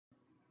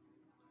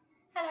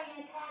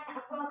Day 10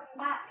 and welcome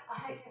back. I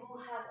hope you've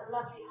all had a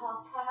lovely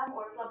half term,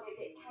 or as lovely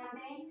as it can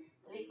be.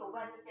 At least the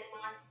weather's been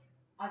nice.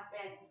 I've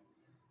been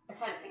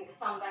attempting to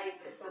sunbathe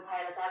but still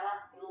pale as ever,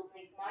 you'll all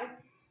please know.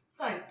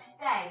 So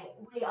today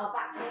we are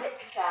back to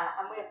literature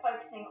and we're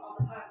focusing on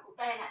the poem called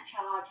Bayonet,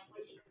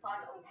 which you can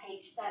find on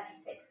page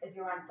 36 of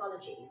your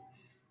anthologies.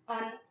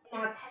 Now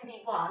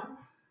 10b1,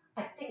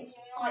 I think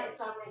you might have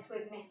done this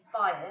with Miss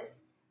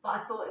Spires, but I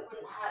thought it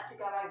wouldn't hurt to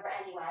go over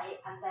it anyway,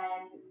 and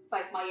then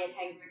both my year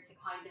 10 groups are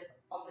kind of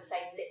on the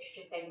same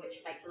literature thing,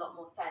 which makes a lot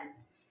more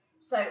sense.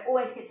 So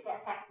always good to get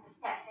a second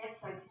perspective,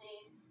 so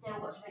please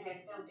still watch the video,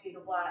 still do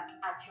the work,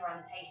 add your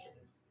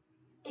annotations.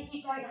 If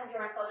you don't have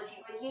your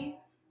anthology with you,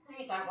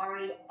 please don't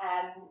worry.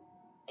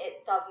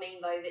 It does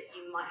mean though that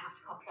you might have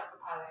to copy up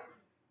the poem.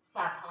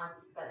 Sad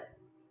times, but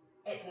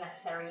it's a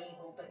necessary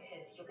evil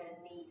because you're going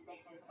to need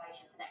this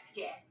information for next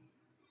year.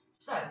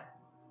 So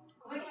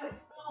we're going to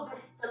explore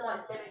this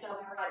delightful image I'll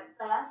be right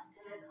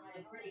first to kind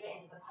of really get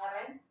into the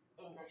poem,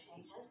 English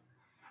teachers.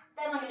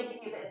 Then I'm going to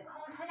give you a bit of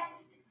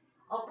context.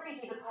 I'll read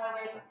you the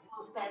poem,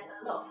 we'll spend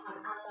a lot of time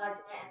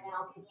analysing it, and then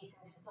I'll give you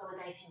some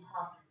consolidation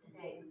tasks to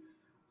do.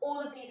 All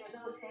of these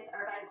resources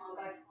are available on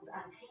both schools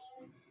and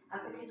teams,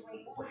 and because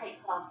we all hate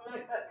class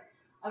notebook,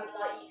 I would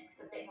like you to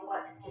submit your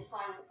work to the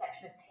assignment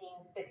section of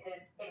teams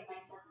because it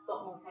makes a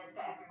lot more sense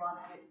for everyone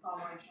and it's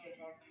far more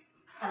intuitive.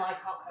 And I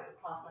can't cope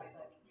with class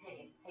notebook, it's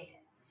hideous, hate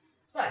it.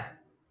 So,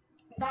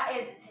 that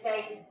is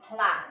today's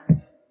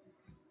plan.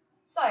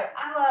 So,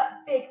 our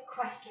big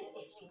question,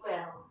 if you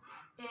will,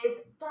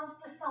 is does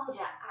the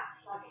soldier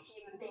act like a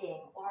human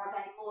being, or are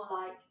they more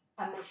like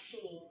a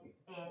machine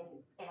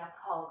in a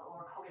cog,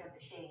 or a cog in a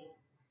machine?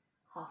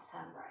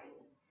 Half-term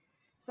brain.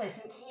 So,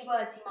 some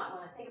keywords you might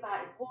want to think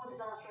about is war,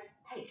 disastrous,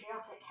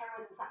 patriotic,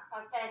 heroism,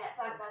 sacrifice, bayonet,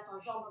 blank verse,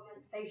 enjambment,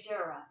 c'est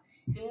jura.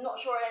 If you're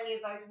not sure of any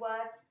of those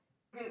words,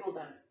 Google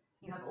them.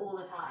 You have all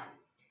the time.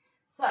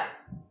 So,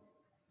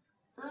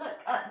 look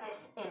at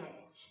this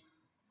image.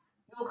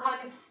 Your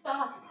kind of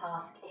starter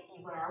task, if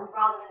you will,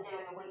 rather than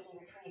doing a weekly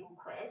retrieval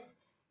quiz,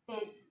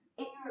 is,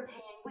 in your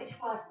opinion, which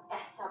words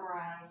best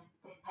summarise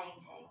this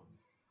painting?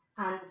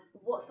 And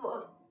what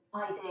sort of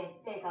ideas,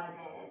 big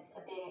ideas,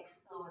 are being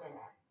explored in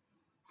it?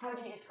 How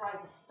would you describe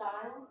the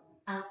style?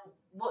 And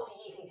what do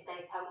you think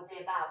today's poem will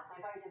be about?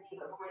 So those of you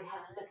that have already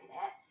had a look at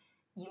it,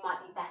 you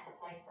might be better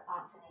placed to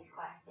answer these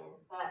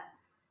questions. But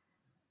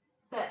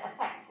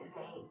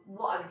effectively,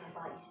 what I would just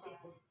like you to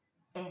do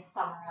is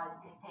summarise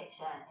this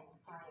picture in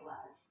 3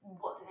 words.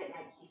 What does it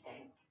make you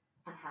think,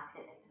 and how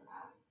can it link to the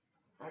poem?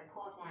 So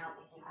pause now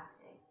if you have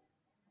to.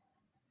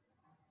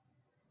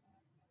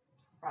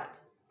 Right.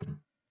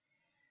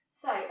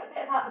 So a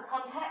bit about the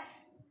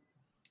context.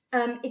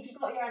 If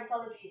you've got your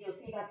anthologies, you'll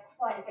see there's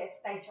quite a bit of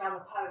space around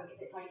the poem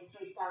because it's only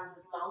 3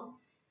 stanzas long.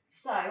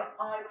 So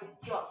I would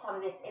jot some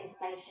of this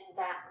information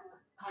down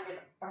kind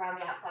of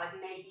around the outside,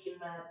 maybe in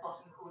the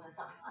bottom corner,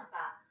 something like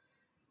that.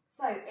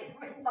 So it's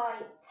written by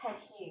Ted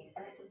Hughes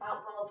and it's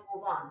about World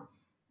War I.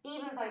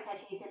 Even though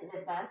Ted Hughes didn't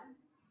live then,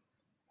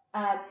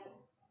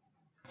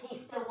 he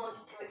still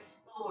wanted to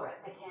explore it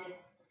because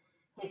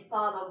his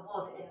father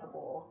was in the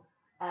war,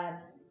 and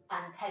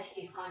Ted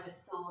Hughes kind of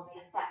saw the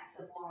effects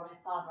of war on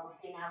his father.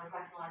 Obviously now we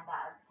recognise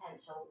that as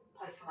potential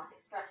post-traumatic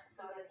stress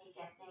disorder,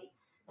 PTSD,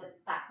 but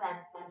back then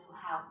mental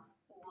health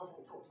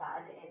wasn't talked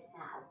about as it is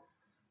now.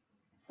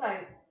 So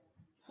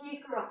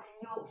Hughes grew up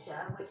in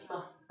Yorkshire, which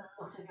lost a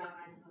lot of young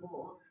men to the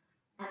war,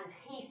 and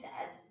he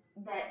said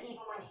that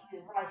even when he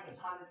was writing, at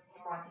the time of him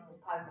writing this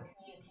poem, the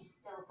community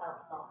still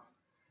felt lost.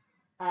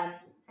 And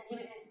he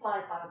was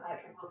inspired by the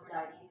poetry of Wilfred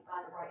Owen. He's the guy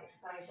that wrote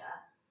Exposure.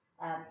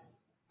 And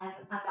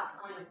that's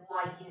kind of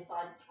why he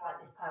decided to write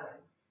this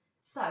poem.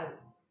 So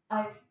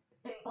I've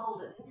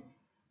emboldened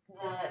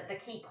the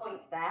key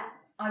points there.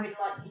 I would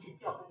like you to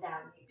jot them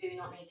down. You do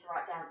not need to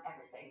write down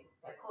everything.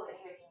 So pause it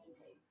here if you need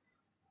to.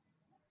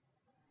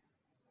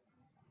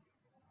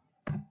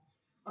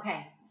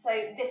 Okay, so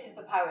this is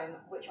the poem,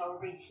 which I'll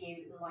read to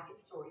you like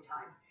it's story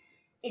time.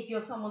 If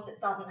you're someone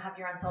that doesn't have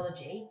your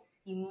anthology,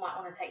 you might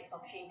want to take this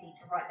opportunity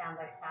to write down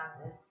those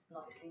stanzas and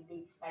obviously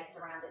leave space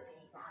around it so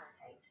you can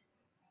annotate.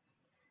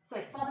 So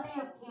suddenly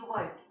he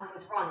awoke and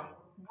was running,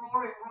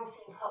 roaring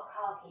raw-seamed hot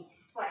khaki, his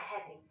sweat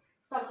heavy,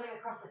 stumbling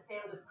across a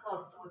field of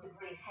clods towards a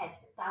green hedge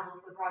that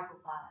dazzled with rifle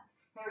fire,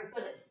 hearing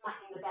bullets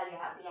smacking the belly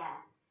out of the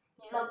air.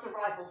 He lugged a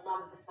rifle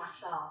numb as a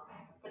smashed arm,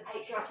 the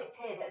patriotic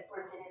tear that had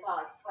brimmed in his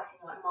eyes sweating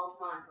like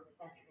molten iron from the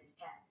centre of his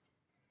chest.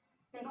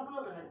 In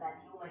bewilderment then,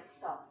 he almost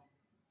stopped.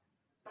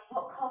 And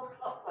what cold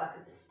clockwork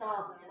of the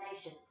stars and the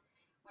nations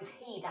was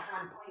he the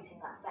hand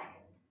pointing that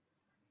second?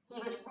 He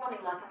was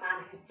running like a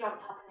man who's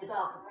jumped up in the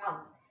dark and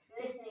runs,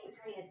 listening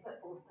between his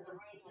footfalls for the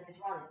reason of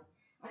his running,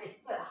 and his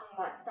foot hung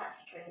like a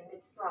statue tree in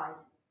mid-stride.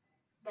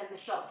 Then the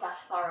shot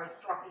slashed furrows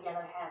struck a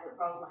yellow hair that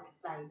rolled like a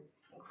flame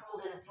and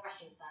crawled in a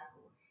threshing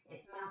circle,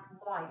 its mouth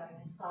wide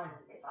open, silent,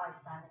 its eyes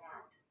standing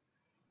out.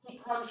 He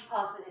plunged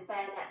past with his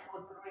bayonet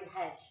towards the green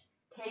hedge.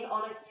 King,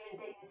 honour,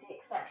 human dignity,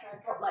 etc.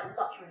 dropped like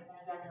luxuries in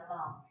a yelling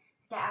alarm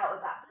to get out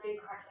of that blue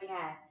crackling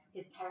air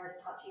his terrors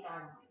touchy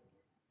dynamite.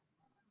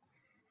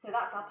 So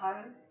that's our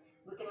poem.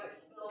 we're going to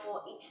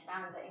explore each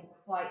stanza in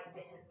quite a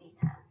bit of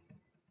detail.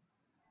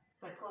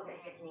 So pause it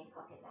here if you need to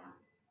copy it down.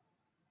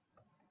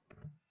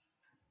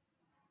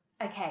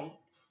 Okay,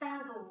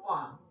 stanza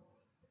 1.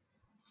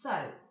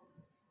 So,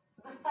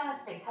 the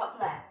first thing, top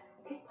left,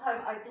 this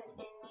poem opens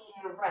in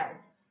media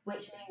res,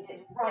 which means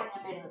it's right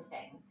in the middle of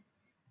things.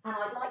 And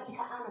I'd like you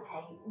to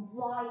annotate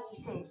why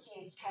you think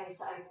Hughes chose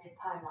to open his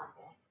poem like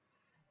this.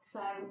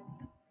 So,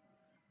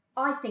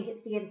 I think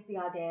it's to give us the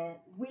idea,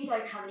 we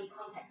don't have any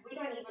context, we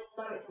don't even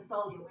know it's a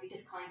soldier, we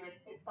just kind of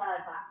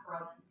infer that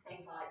from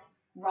things like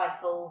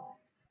rifle,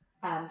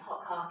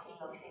 hot khaki,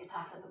 obviously the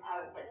title of the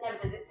poem, but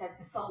nevertheless it says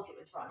the soldier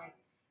was running.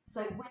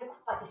 So we're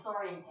quite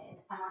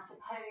disoriented, and I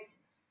suppose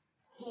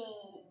he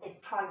is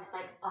trying to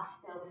make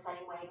us feel the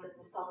same way that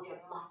the soldier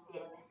must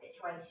feel in this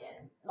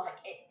situation.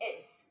 Like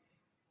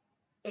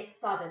it's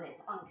sudden,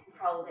 it's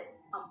uncontrolled,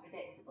 it's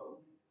unpredictable.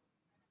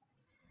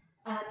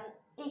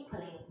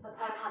 Equally, the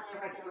poem has an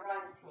irregular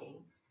rhyme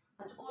scheme,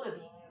 and all of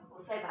you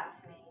will say back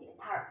to me in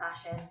parrot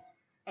fashion,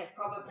 it's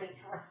probably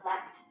to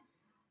reflect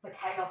the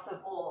chaos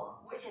of war,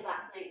 which is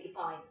absolutely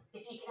fine.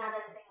 If you can add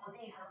anything more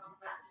detail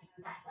onto that,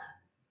 even better.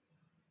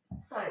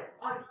 So,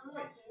 I would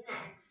like you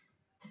next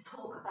to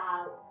talk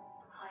about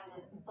the kind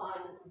of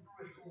violent and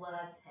brutal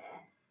words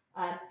here.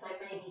 So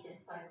maybe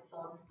just focus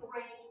on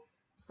 3.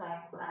 So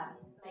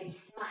maybe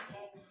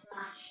smacking,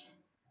 smashed,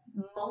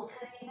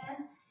 molten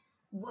even.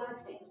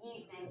 Words that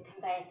you think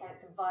convey a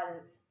sense of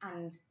violence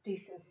and do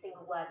some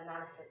single word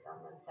analysis on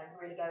them. So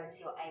really go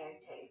into your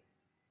AO2.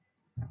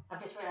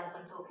 I've just realised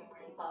I'm talking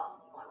really fast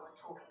and you might want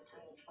to talk in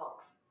between each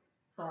box.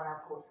 Sorry,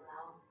 I'll pause from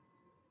now on.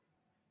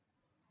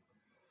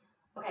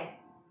 Okay,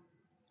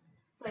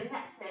 so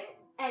next thing,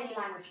 any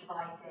language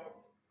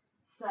devices.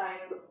 So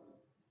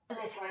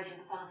alliteration,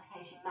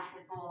 personification,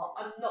 metaphor.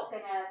 I'm not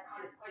going to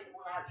kind of point them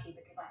all out to you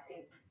because I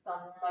think I've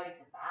done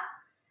loads of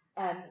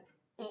that.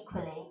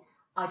 Equally,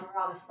 I'd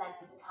rather spend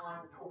the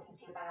time talking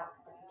to you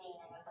about the meaning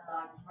of the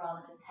lines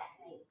rather than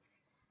techniques.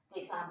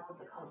 The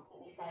examples are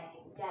constantly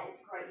saying, yeah,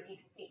 it's great if you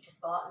can feature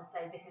spot and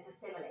say this is a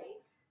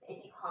simile, but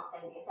if you can't say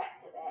the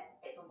effect of it,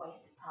 it's a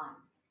waste of time.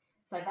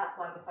 So that's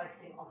why we're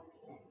focusing on the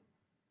meaning.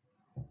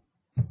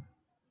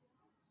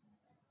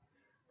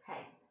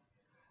 Okay.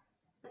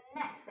 The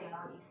next thing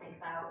I want you to think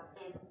about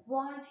is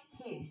why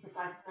Hughes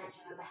decides to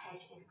mention that the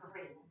hedge is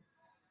green.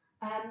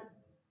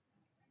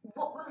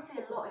 What we'll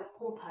see a lot in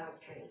war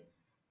poetry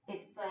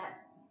is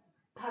that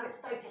poets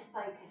don't just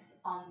focus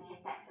on the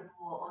effects of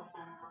war on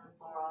man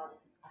or on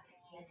a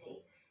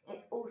community.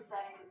 It's also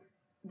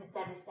the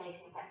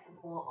devastating effects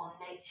of war on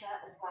nature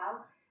as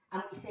well.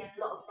 And we see a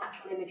lot of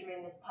natural imagery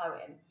in this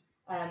poem.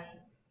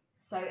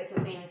 So if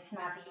you're feeling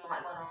snazzy, you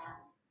might want to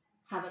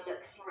have a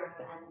look through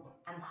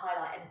and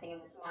highlight anything in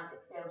the semantic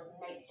field of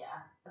nature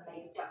and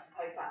maybe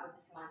juxtapose that with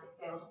the semantic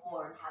field of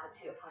war and how the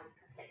two are kind of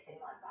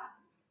conflicting like that.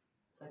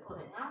 So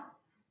pause it now.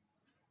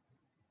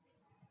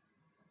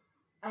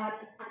 And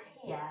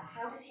here,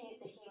 how does Hughes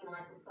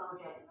dehumanise the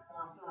soldier in the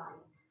last line?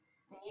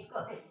 And you've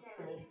got this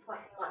simile,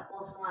 sweating like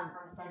water line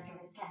from the centre of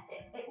his chest.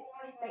 It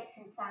almost makes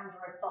him sound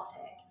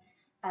robotic.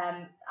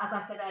 As I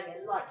said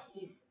earlier, like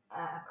he's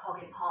a cog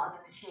in part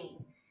of the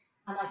machine.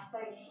 And I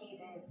suppose Hughes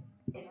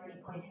is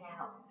really pointing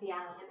out the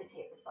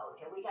anonymity of the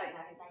soldier. We don't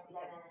know his name, we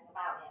don't know anything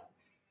about him.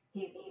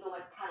 He's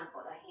almost cannon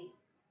fodder. He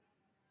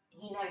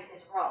knows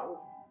his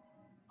role,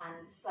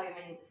 and so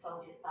many of the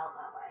soldiers felt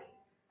that way.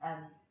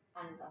 And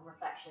on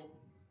reflection,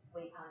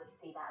 we kind of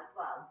see that as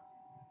well.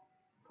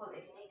 Pause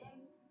it if you need to.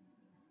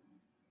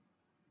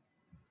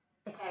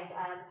 Okay,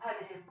 the poem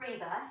is in free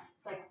verse,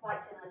 so quite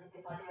similar to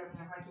this idea of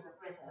an irregular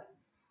rhythm.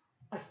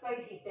 I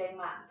suppose he's doing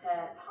that to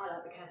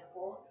highlight the curse of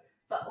war,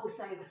 but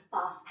also the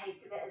fast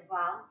pace of it as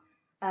well.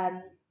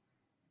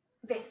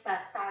 This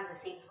first stanza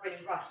seems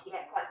really rushed. You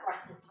get quite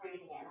breathless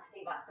reading it, and I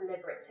think that's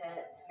deliberate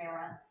to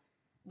mirror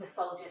the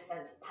soldier's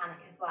sense of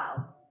panic as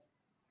well.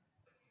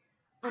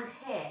 And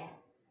here,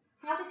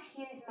 how does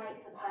Hughes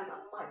make the poem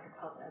a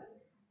microcosm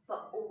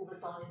for all the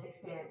soldier's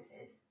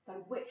experiences?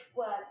 So which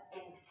word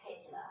in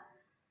particular?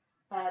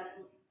 And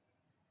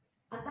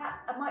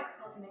that, a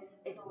microcosm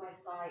is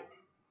almost like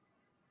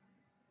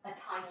a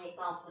tiny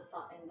example of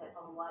something that's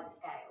on a wider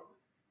scale.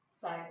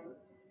 So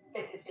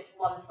this is just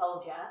one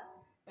soldier,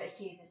 but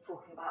Hughes is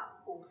talking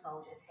about all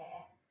soldiers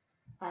here.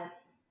 I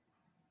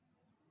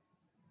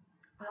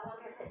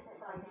wonder if it's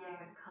this idea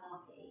of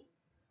khaki,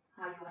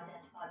 how you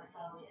identify the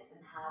soldiers and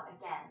how,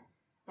 again,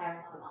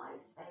 they're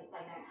anonymised, they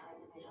don't have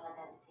individual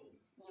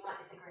identities. You might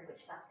disagree,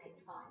 which is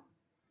absolutely fine.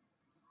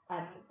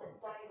 But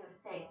those are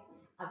the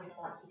things I would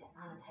like you to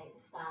annotate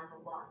for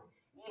stanza 1.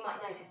 You might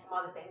notice some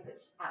other things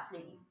which is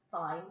absolutely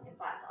fine. In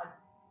fact,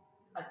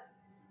 I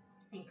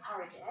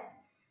encourage it,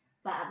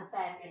 but at the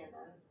bare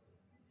minimum,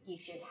 you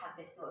should have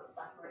this sort of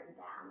stuff written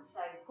down.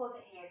 So pause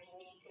it here if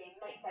you need to,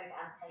 make those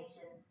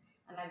annotations,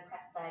 and then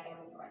press play again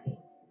when you're ready.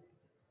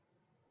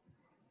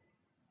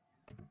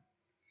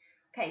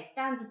 Okay,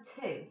 stanza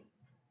 2.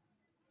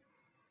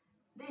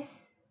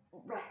 This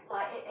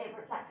it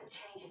reflects a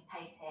change of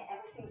pace here.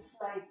 Everything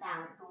slows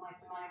down. It's almost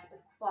a moment of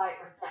quiet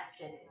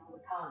reflection in all the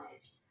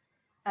carnage.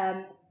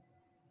 And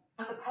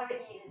And the poet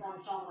uses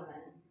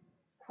enjambment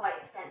quite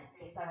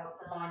extensively, so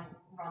the line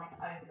is running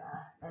over,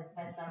 there's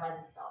no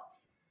end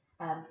stops.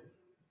 And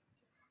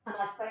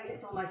I suppose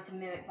it's almost to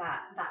mimic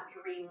that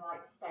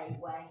dreamlike state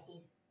where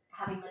he's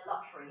having the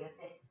luxury of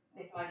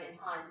this moment in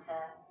time to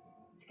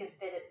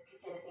consider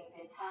things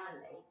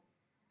internally.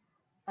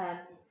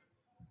 And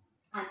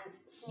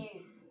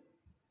Hughes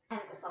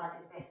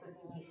emphasises this with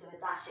the use of a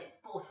dash. It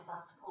forces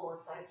us to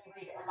pause, so if you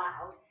read it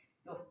aloud,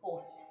 you're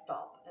forced to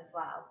stop as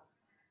well.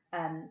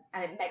 And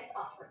it makes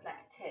us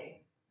reflect too.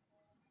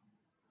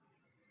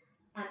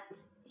 And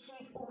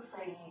Hughes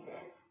also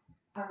uses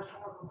a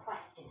rhetorical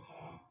question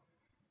here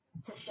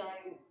to show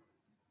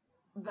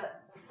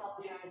that the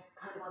soldier is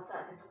kind of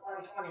uncertain as to why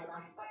he's running. And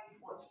I suppose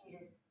what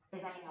Hughes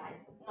is aiming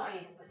at is not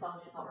only does the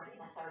soldier not really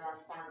necessarily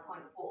understand the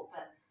point of war,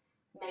 but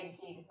maybe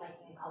Hughes is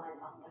making a comment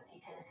on the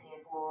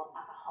futility of war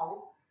as a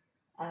whole,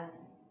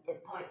 its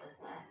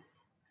pointlessness.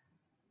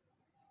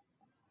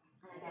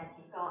 And again,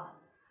 you've got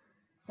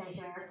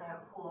Seizure, so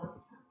a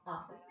pause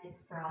after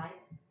mid-stride.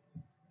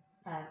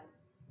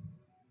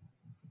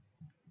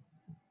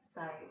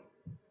 So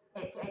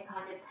it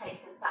kind of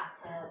takes us back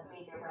to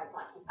media where it's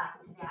like he's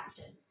back into the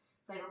action.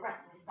 So the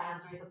rest of the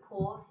stanza is a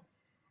pause.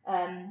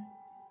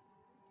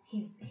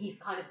 He's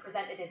kind of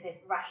presented as this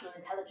rational,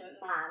 intelligent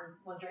man,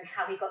 wondering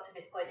how he got to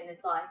this point in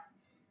his life,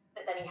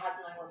 but then he has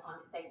no more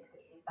time to think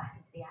because he's back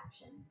into the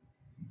action.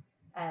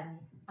 And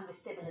the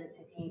sibilance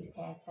is used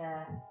here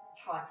to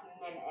try to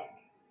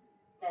mimic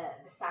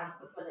the sound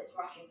of bullets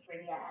rushing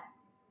through the air.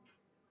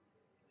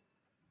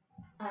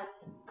 And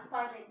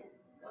finally,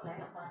 oh no,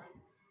 not finally.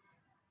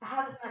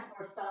 How does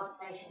metaphor of stars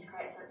and nations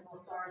create a sense of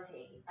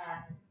authority?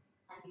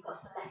 And you've got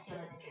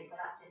celestial imagery, so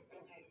that's just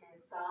imagery to do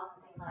with stars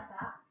and things like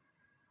that.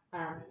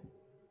 And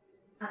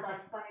I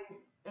suppose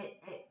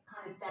it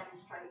kind of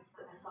demonstrates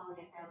that the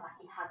soldier feels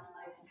like he has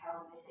no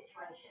control of this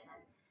situation.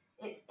 And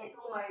it's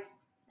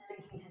almost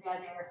linking to the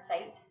idea of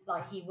fate,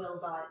 like he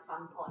will die at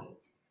some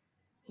point.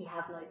 He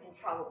has no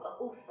control, but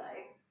also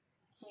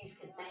Hughes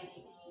could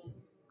maybe be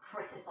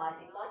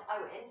criticising, like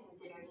Owen,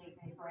 considering he was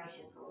the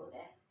inspiration for all of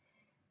this,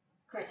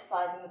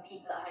 criticising the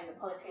people at home, the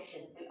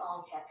politicians, the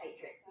armchair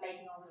patriots,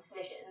 making all the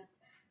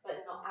decisions,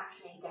 but not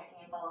actually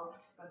getting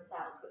involved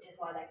themselves, which is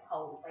why they're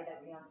cold, they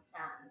don't really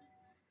understand.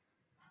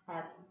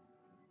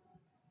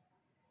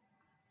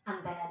 And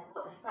then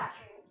what does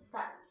statuary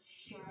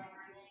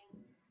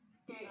mean?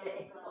 Google it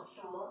if you're not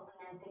sure, and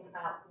then think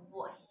about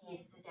what he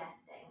is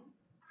suggesting.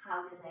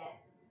 How does it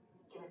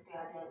give us the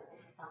idea that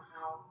this is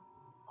somehow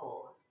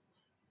forced?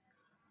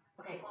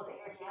 Okay, pause it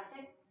here if you have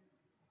to.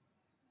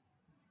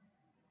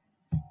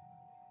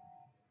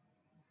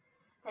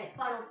 Okay,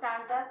 final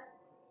stanza,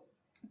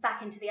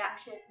 back into the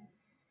action.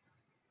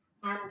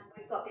 And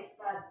we've got this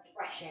verb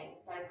threshing,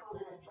 so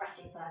called in a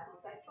threshing circle.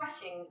 So a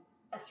threshing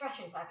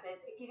circle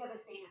is, if you've ever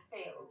seen a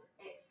field,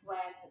 it's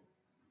when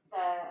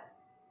the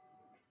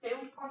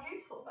field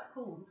produce, what's that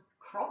called?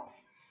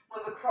 Crops?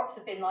 When the crops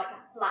have been like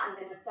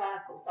flattened in a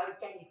circle. So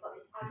again, you've got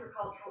this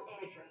agricultural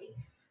imagery,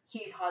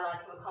 Hughes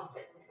highlighting a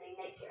conflict between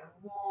nature and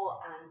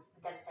war and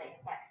the devastating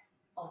effects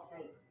of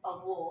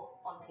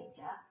war on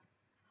nature.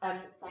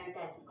 So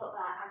again, you've got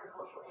that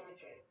agricultural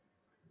imagery.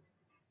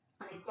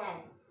 And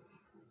again,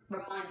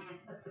 reminding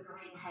us of the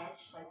green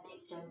hedge, so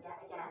nature yet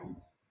again.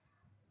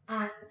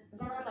 And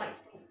then I'd like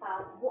to think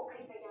about what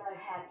could the yellow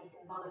hair be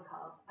symbolic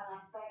of. And I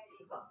suppose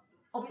you've got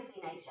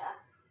obviously nature,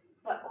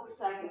 but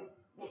also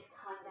this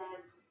kind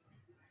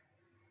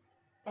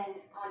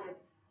of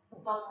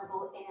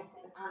vulnerable,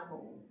 innocent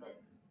animal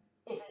that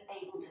isn't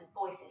able to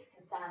voice its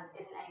concerns,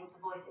 isn't able to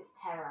voice its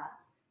terror,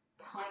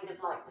 kind of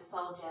like the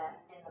soldier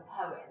in the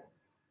poem.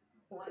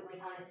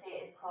 We kind of see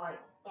it as quite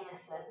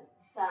innocent,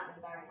 certainly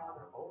very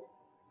vulnerable.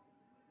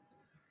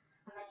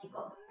 And then you've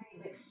got the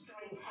mood of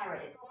extreme terror.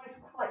 It's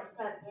almost quite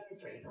disturbing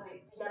imagery.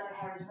 Like the yellow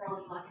hair is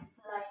rolling like a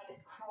flame,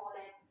 it's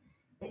crawling,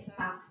 its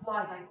mouth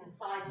wide open,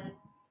 silent,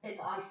 its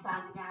eyes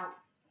standing out.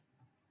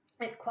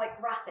 It's quite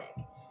graphic,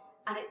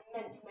 and it's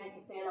meant to make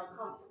us feel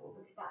uncomfortable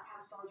because that's how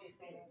soldiers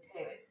feeling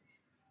too.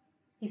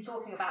 He's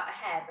talking about a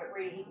hair, but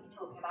really he could be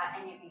talking about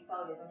any of these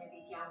soldiers, any of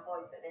these young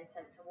boys that have been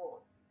sent to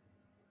war.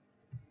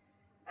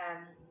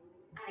 And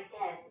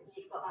again,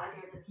 you've got the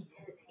idea of the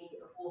futility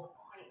of war, the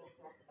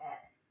pointlessness of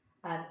it.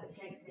 Which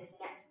links to this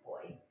next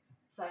point.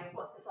 So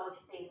what's the soldier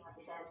feeling when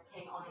he says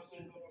king, honour,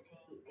 human dignity,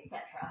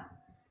 etc.?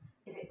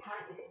 Is it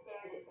panic, is it fear,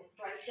 is it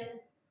frustration?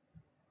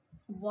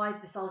 Why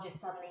is the soldier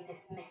suddenly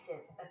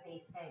dismissive of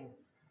these things?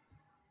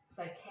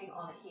 So king,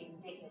 honour, human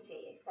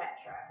dignity, etc.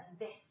 And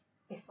this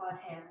word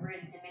here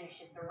really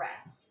diminishes the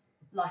rest,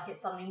 like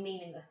it's suddenly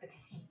meaningless because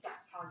he's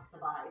just trying to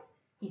survive.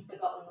 He's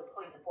forgotten the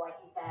point of why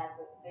he's there,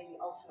 the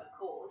ultimate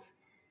cause.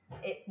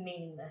 It's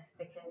meaningless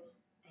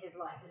because his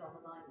life is on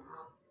the line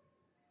now.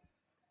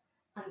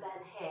 And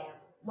then here,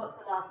 what's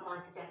the last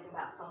line suggesting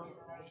about soldiers'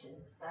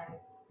 emotions? So,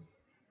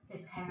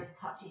 his terror is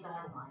touchy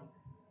dynamite.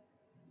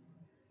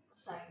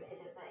 So,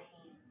 is it that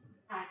he's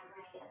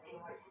angry at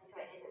being roped into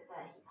it? Is it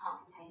that he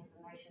can't contain his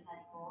emotions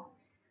anymore?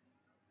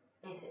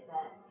 Is it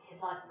that his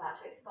life's about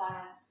to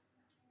expire?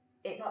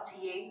 It's up to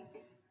you.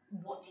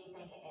 What do you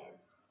think it is?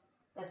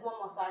 There's one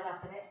more slide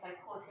after this, so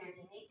pause here if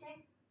you need to.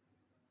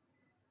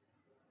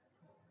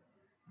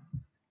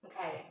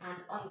 Okay, and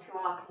onto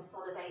our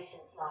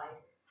consolidation slide.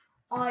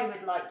 I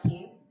would like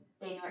you,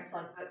 in your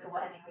exercise books or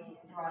whatever you're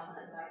using to write on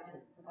at the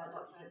moment, Word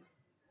documents,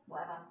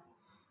 whatever,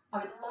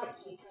 I would like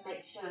you to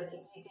make sure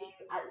that you do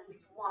at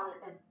least one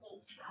of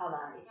each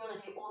colour. If you want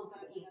to do all of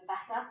them, even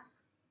better,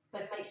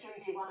 but make sure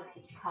you do one of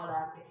each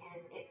colour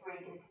because it's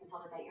really going to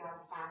consolidate your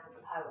understanding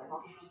of the poem.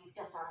 Obviously, you've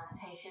just done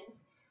annotations,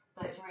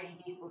 so it's really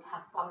useful to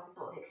have some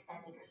sort of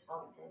extended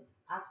responses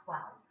as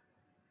well.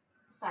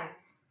 So,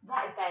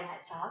 that is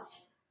Bayonet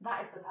Charge.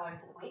 That is the poem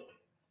for the week.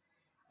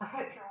 I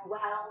hope you're all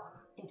well,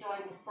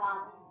 enjoying the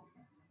sun,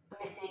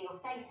 missing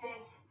your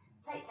faces.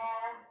 Take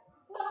care.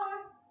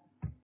 Bye.